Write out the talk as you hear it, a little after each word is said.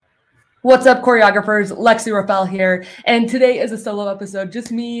What's up, choreographers? Lexi Rafael here, and today is a solo episode,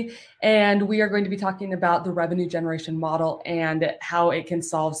 just me, and we are going to be talking about the revenue generation model and how it can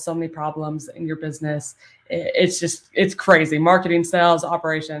solve so many problems in your business. It's crazy. Marketing, sales,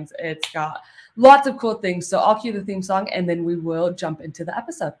 operations, it's got lots of cool things. So I'll cue the theme song, and then we will jump into the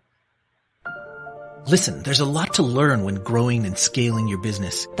episode. Listen, there's a lot to learn when growing and scaling your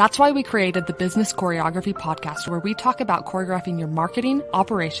business. That's why we created the Business Choreography Podcast, where we talk about choreographing your marketing,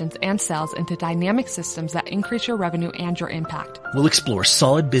 operations, and sales into dynamic systems that increase your revenue and your impact. We'll explore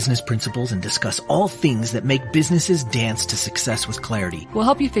solid business principles and discuss all things that make businesses dance to success with clarity. We'll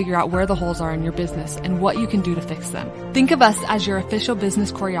help you figure out where the holes are in your business and what you can do to fix them. Think of us as your official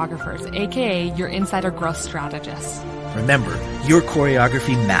business choreographers, aka your insider growth strategists. Remember, your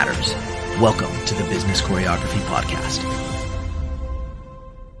choreography matters. Welcome to the Business Choreography Podcast.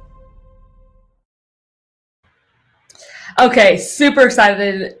 Okay, super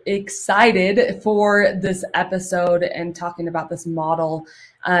excited for this episode and talking about this model.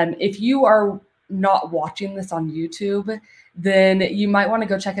 If you are not watching this on YouTube, then you might want to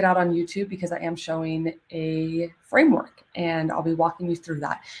go check it out on YouTube because I am showing a framework and I'll be walking you through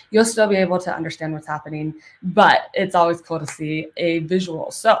that. You'll still be able to understand what's happening, but it's always cool to see a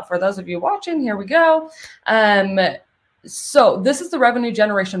visual. So for those of you watching, here we go. So this is the revenue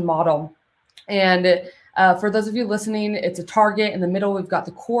generation model. And for those of you listening, it's a target. In the middle, we've got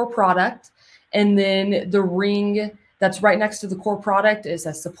the core product, and then the ring that's right next to the core product, it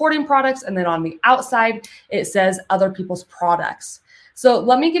says supporting products. And then on the outside, it says other people's products. So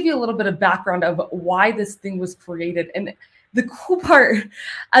let me give you a little bit of background of why this thing was created. And the cool part,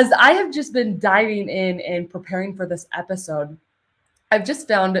 as I have just been diving in and preparing for this episode, I've just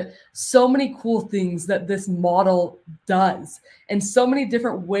found so many cool things that this model does and so many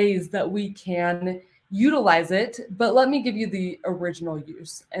different ways that we can utilize it. But let me give you the original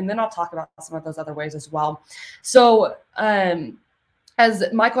use, and then I'll talk about some of those other ways as well. So as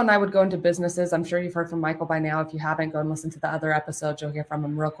Michael and I would go into businesses, I'm sure you've heard from Michael by now. If you haven't, go and listen to the other episodes. You'll hear from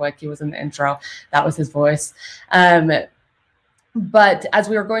him real quick. He was in the intro. That was his voice. But as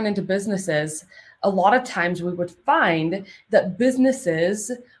we were going into businesses, a lot of times we would find that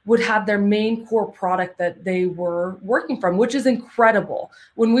businesses would have their main core product that they were working from, which is incredible.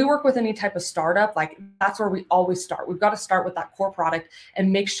 When we work with any type of startup, like that's where we always start. We've got to start with that core product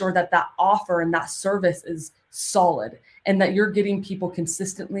and make sure that that offer and that service is solid and that you're getting people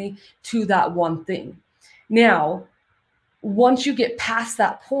consistently to that one thing. Now, once you get past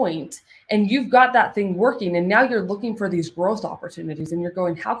that point and you've got that thing working, and now you're looking for these growth opportunities and you're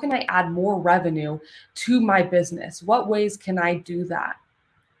going, how can I add more revenue to my business? What ways can I do that?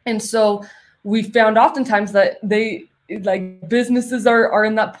 And so we found oftentimes that businesses are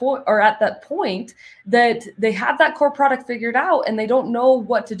in that point, or at that point that they have that core product figured out and they don't know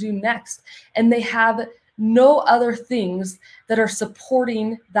what to do next. And they have no other things that are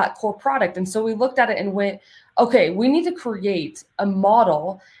supporting that core product. And so we looked at it and went, okay, we need to create a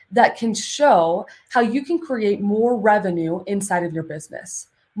model that can show how you can create more revenue inside of your business,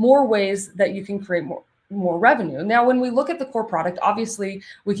 more ways that you can create more revenue. Now, when we look at the core product, obviously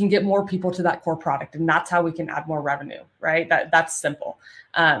we can get more people to that core product, and that's how we can add more revenue, right? That's simple.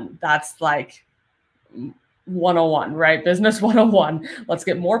 That's like 101, right? Business 101. Let's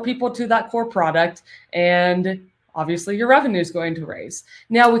get more people to that core product, and obviously your revenue is going to raise.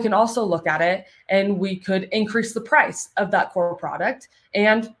 Now we can also look at it and we could increase the price of that core product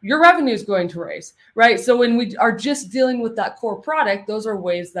and your revenue is going to raise, right? So when we are just dealing with that core product, those are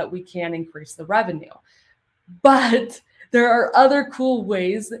ways that we can increase the revenue. But there are other cool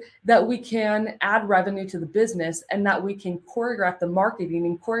ways that we can add revenue to the business and that we can choreograph the marketing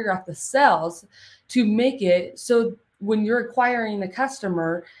and choreograph the sales to make it so when you're acquiring a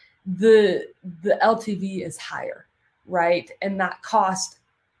customer, the LTV is higher, right? And that cost,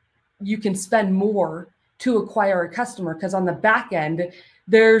 you can spend more to acquire a customer because on the back end,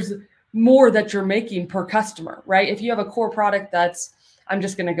 there's more that you're making per customer, right? If you have a core product that's, I'm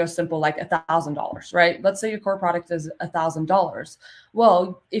just going to go simple, like $1,000, right? Let's say your core product is $1,000.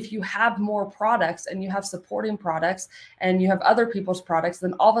 Well, if you have more products and you have supporting products and you have other people's products,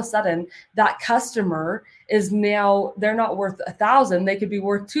 then all of a sudden that customer is now, they're not worth 1,000. They could be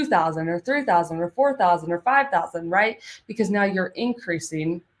worth 2,000 or 3,000 or 4,000 or 5,000, right? Because now you're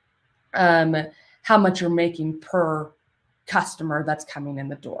increasing how much you're making per customer that's coming in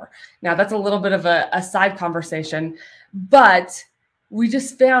the door. Now that's a little bit of a side conversation, but we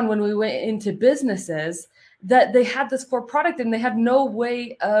just found when we went into businesses that they had this core product and they had no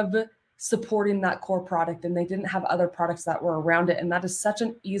way of supporting that core product and they didn't have other products that were around it. And that is such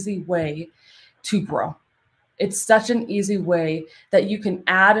an easy way to grow. It's such an easy way that you can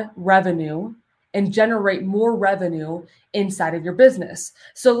add revenue and generate more revenue inside of your business.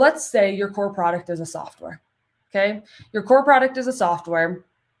 So let's say your core product is a software. Okay. Your core product is a software.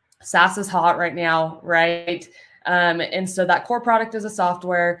 SaaS is hot right now, right? And so that core product is a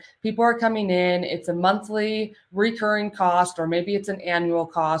software. People are coming in. It's a monthly recurring cost, or maybe it's an annual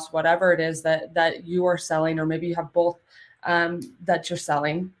cost, whatever it is that you are selling, or maybe you have both that you're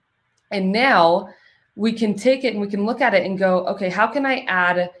selling. And now we can take it and we can look at it and go, okay, how can I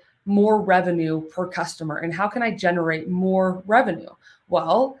add more revenue per customer? And how can I generate more revenue?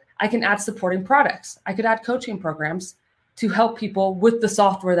 Well, I can add supporting products. I could add coaching programs to help people with the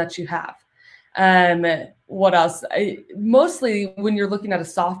software that you have. What else? Mostly when you're looking at a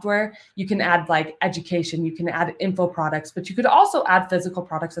software, you can add like education, you can add info products, but you could also add physical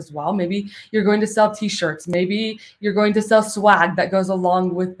products as well. Maybe you're going to sell t-shirts. Maybe you're going to sell swag that goes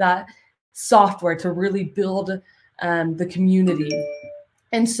along with that software to really build the community.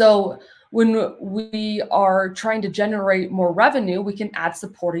 And so when we are trying to generate more revenue, we can add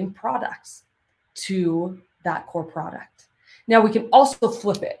supporting products to that core product. Now we can also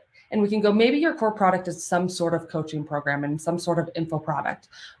flip it and we can go, maybe your core product is some sort of coaching program and some sort of info product.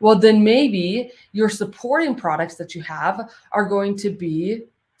 Well, then maybe your supporting products that you have are going to be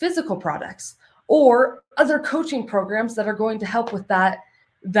physical products or other coaching programs that are going to help with that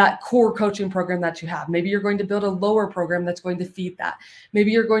core coaching program that you have. Maybe you're going to build a lower program that's going to feed that.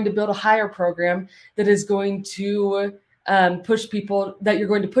 Maybe you're going to build a higher program that is going to push people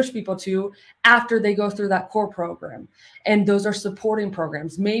to after they go through that core program. And those are supporting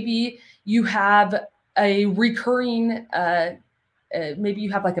programs. Maybe you have a recurring, maybe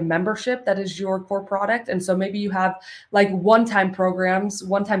you have like a membership that is your core product. And so maybe you have like one-time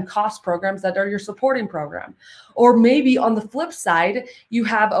cost programs that are your supporting program. Or maybe on the flip side, you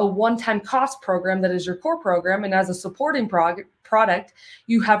have a one-time cost program that is your core program. And as a supporting product,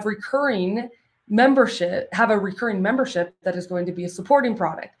 you have a recurring membership that is going to be a supporting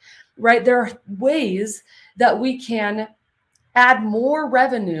product, right? There are ways that we can add more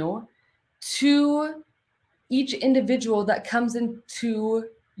revenue to each individual that comes into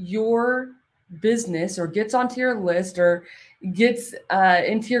your business or gets onto your list or gets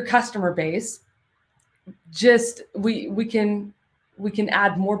into your customer base. Just we can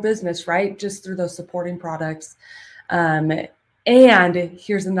add more business, right? Just through those supporting products. And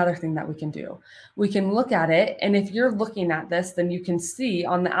here's another thing that we can do. We can look at it. And if you're looking at this, then you can see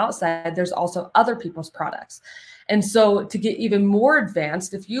on the outside, there's also other people's products. And so to get even more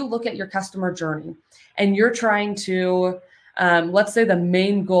advanced, if you look at your customer journey and you're trying to, let's say the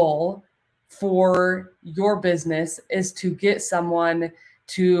main goal for your business is to get someone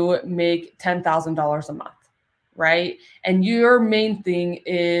to make $10,000 a month, right? And your main thing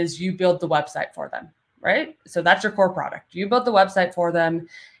is you build the website for them, right? So that's your core product. You build the website for them,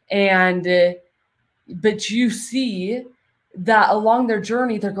 but you see that along their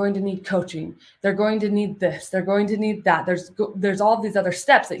journey, they're going to need coaching. They're going to need this. They're going to need that. There's all these other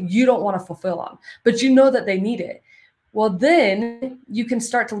steps that you don't want to fulfill on, but you know that they need it. Well, then you can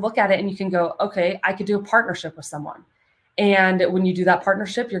start to look at it and you can go, okay, I could do a partnership with someone. And when you do that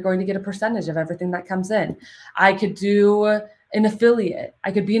partnership, you're going to get a percentage of everything that comes in. I could do an affiliate.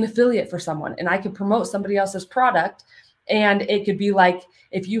 I could be an affiliate for someone and I could promote somebody else's product. And it could be like,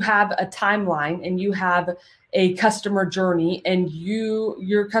 if you have a timeline and you have a customer journey and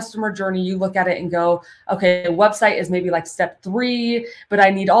your customer journey, you look at it and go, okay, website is maybe like step 3, but I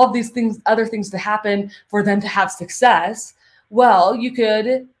need all of these things, other things to happen for them to have success. Well, you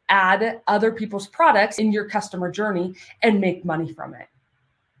could add other people's products in your customer journey and make money from it.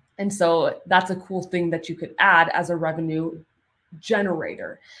 And so that's a cool thing that you could add as a revenue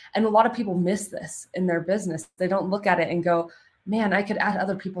generator. And a lot of people miss this in their business. They don't look at it and go, man, I could add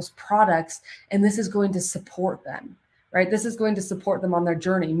other people's products and this is going to support them, right? This is going to support them on their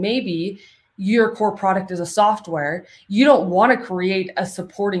journey. Maybe your core product is a software. You don't want to create a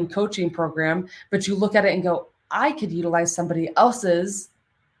supporting coaching program, but you look at it and go, I could utilize somebody else's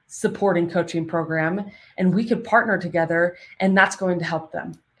supporting coaching program and we could partner together and that's going to help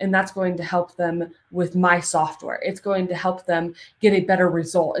them. And that's going to help them with my software. It's going to help them get a better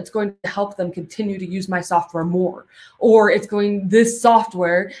result. It's going to help them continue to use my software more. Or this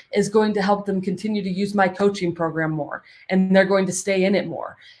software is going to help them continue to use my coaching program more. And they're going to stay in it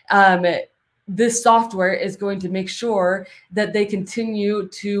more. This software is going to make sure that they continue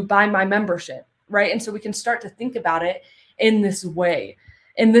to buy my membership, right? And so we can start to think about it in this way.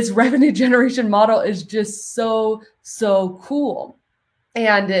 And this revenue generation model is just so, so cool.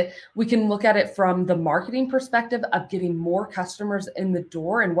 And we can look at it from the marketing perspective of getting more customers in the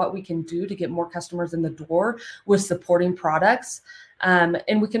door and what we can do to get more customers in the door with supporting products.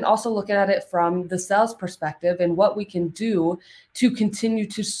 And we can also look at it from the sales perspective and what we can do to continue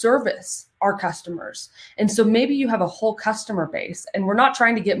to service our customers. And so maybe you have a whole customer base and we're not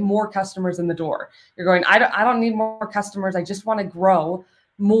trying to get more customers in the door. You're going, I don't need more customers. I just want to grow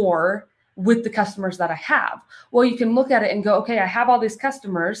more with the customers that I have. Well, you can look at it and go, okay, I have all these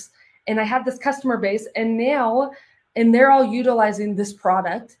customers and I have this customer base and they're all utilizing this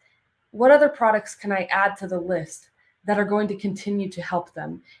product. What other products can I add to the list that are going to continue to help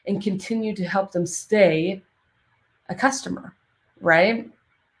them and continue to help them stay a customer, right?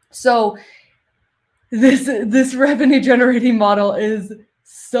 So this revenue generating model is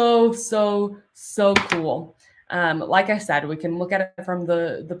so cool. Like I said, we can look at it from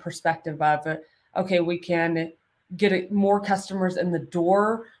the perspective of, okay, we can get more customers in the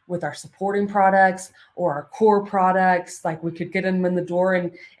door with our supporting products or our core products. Like we could get them in the door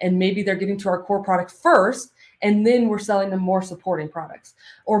and maybe they're getting to our core product first, and then we're selling them more supporting products.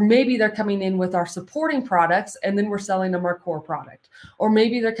 Or maybe they're coming in with our supporting products and then we're selling them our core product. Or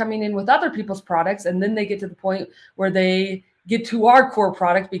maybe they're coming in with other people's products and then they get to the point where they get to our core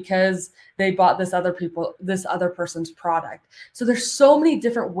product because they bought this other person's product. So there's so many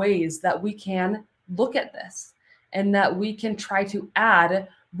different ways that we can look at this and that we can try to add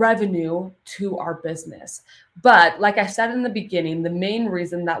revenue to our business. But like I said in the beginning, the main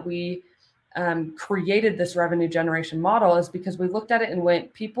reason that we created this revenue generation model is because we looked at it and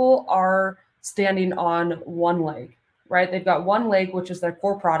went, people are standing on one leg, right? They've got one leg, which is their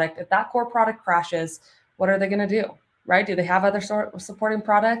core product. If that core product crashes, what are they going to do? Right? Do they have other supporting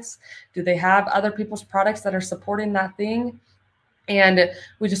products? Do they have other people's products that are supporting that thing? And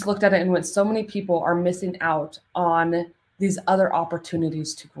we just looked at it and went, so many people are missing out on these other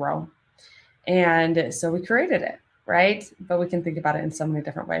opportunities to grow. And so we created it, right? But we can think about it in so many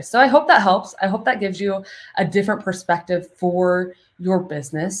different ways. So I hope that helps. I hope that gives you a different perspective for your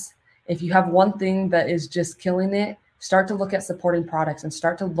business. If you have one thing that is just killing it, start to look at supporting products and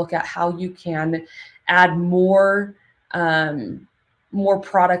start to look at how you can add more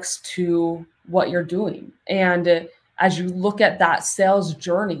products to what you're doing. And as you look at that sales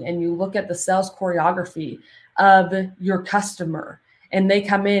journey and you look at the sales choreography of your customer and they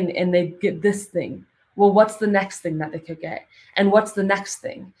come in and they get this thing, well, what's the next thing that they could get? And what's the next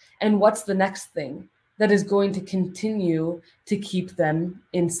thing? And what's the next thing that is going to continue to keep them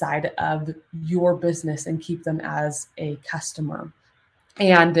inside of your business and keep them as a customer?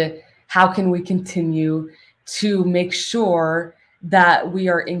 And how can we continue to make sure that we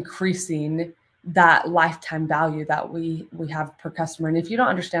are increasing that lifetime value that we have per customer? And if you don't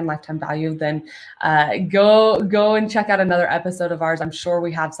understand lifetime value, then go and check out another episode of ours. I'm sure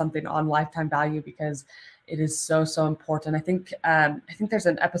we have something on lifetime value because it is so important. I think there's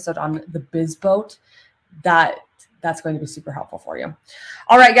an episode on the BizBoat that's going to be super helpful for you.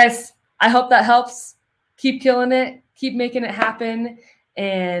 All right, guys, I hope that helps. Keep killing it, keep making it happen.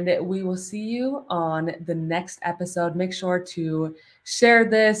 And we will see you on the next episode. Make sure to share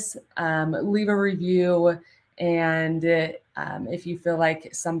this, leave a review. And if you feel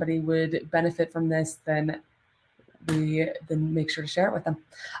like somebody would benefit from this, then make sure to share it with them.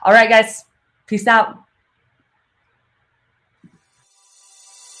 All right, guys, peace out.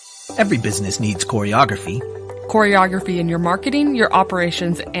 Every business needs choreography. Choreography in your marketing, your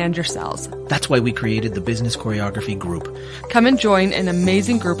operations, and your sales. That's why we created the Business Choreography Group. Come and join an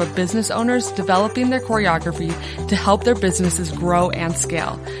amazing group of business owners developing their choreography to help their businesses grow and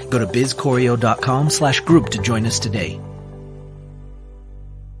scale. Go to bizchoreo.com/group to join us today.